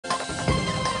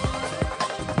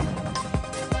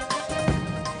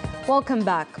Welcome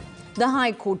back. The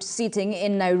High Court sitting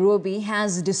in Nairobi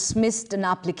has dismissed an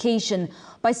application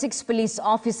by 6 police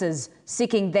officers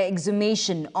seeking the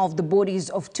exhumation of the bodies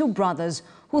of 2 brothers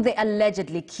who they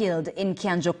allegedly killed in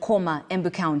Kianjokoma,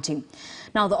 Embu County.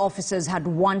 Now, the officers had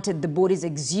wanted the bodies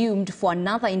exhumed for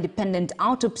another independent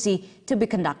autopsy to be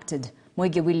conducted.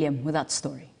 Moige William with that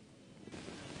story.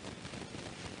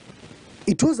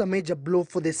 It was a major blow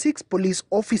for the 6 police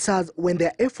officers when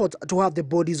their efforts to have the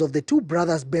bodies of the 2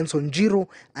 brothers Benson Jiro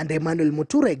and Emmanuel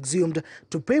Mutura exhumed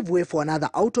to pave way for another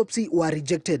autopsy were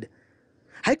rejected.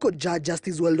 High Court Judge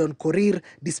Justice Weldon Korir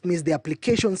dismissed the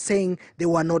application, saying they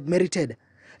were not merited.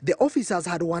 The officers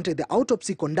had wanted the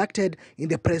autopsy conducted in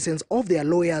the presence of their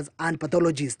lawyers and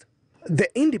pathologists. The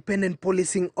Independent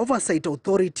Policing Oversight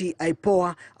Authority,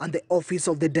 IPOA, and the Office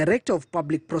of the Director of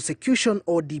Public Prosecution,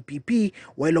 or DPP,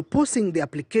 while opposing the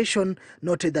application,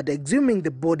 noted that exhuming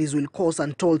the bodies will cause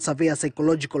untold severe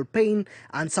psychological pain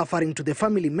and suffering to the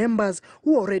family members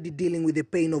who are already dealing with the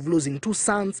pain of losing 2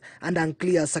 sons and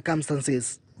unclear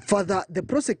circumstances. Further, the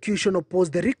prosecution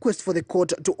opposed the request for the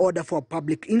court to order for a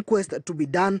public inquest to be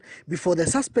done before the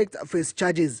suspects face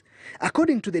charges.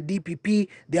 According to the DPP,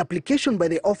 the application by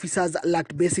the officers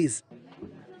lacked basis.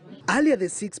 Earlier, the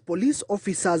 6 police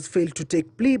officers failed to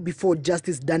take plea before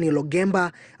Justice Daniel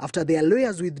Ogemba after their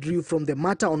lawyers withdrew from the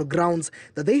matter on grounds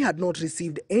that they had not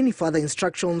received any further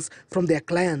instructions from their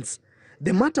clients.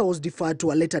 The matter was deferred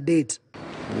to a later date.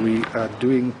 We are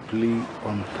doing plea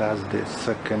on Thursday,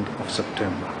 2nd of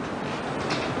September,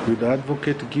 with the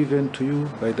advocate given to you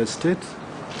by the state,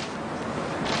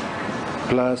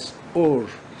 plus or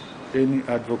any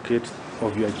advocate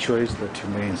of your choice that you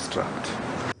may instruct.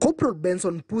 Corporal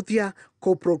Benson Puthia,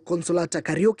 Corporal Consolata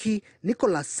Karioki,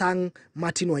 Nicholas Sang,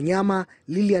 Martin Wanyama,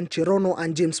 Lilian Cherono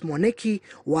and James Mwaneki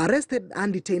were arrested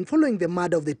and detained following the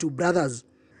murder of the 2 brothers.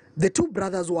 The 2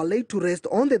 brothers were laid to rest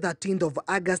on the 13th of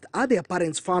August at their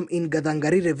parents' farm in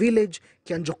Gadhangarire village,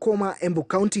 Kianjokoma, Embu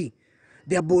County.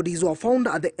 Their bodies were found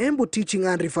at the Embu Teaching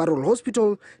and Referral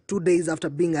Hospital 2 days after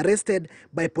being arrested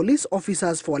by police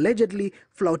officers for allegedly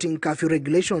flouting curfew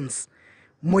regulations.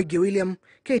 Moige William,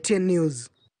 KTN News.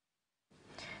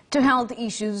 To health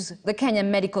issues, the Kenya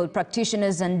Medical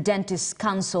Practitioners and Dentists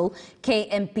Council,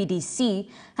 KMPDC,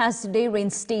 has today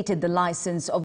reinstated the license of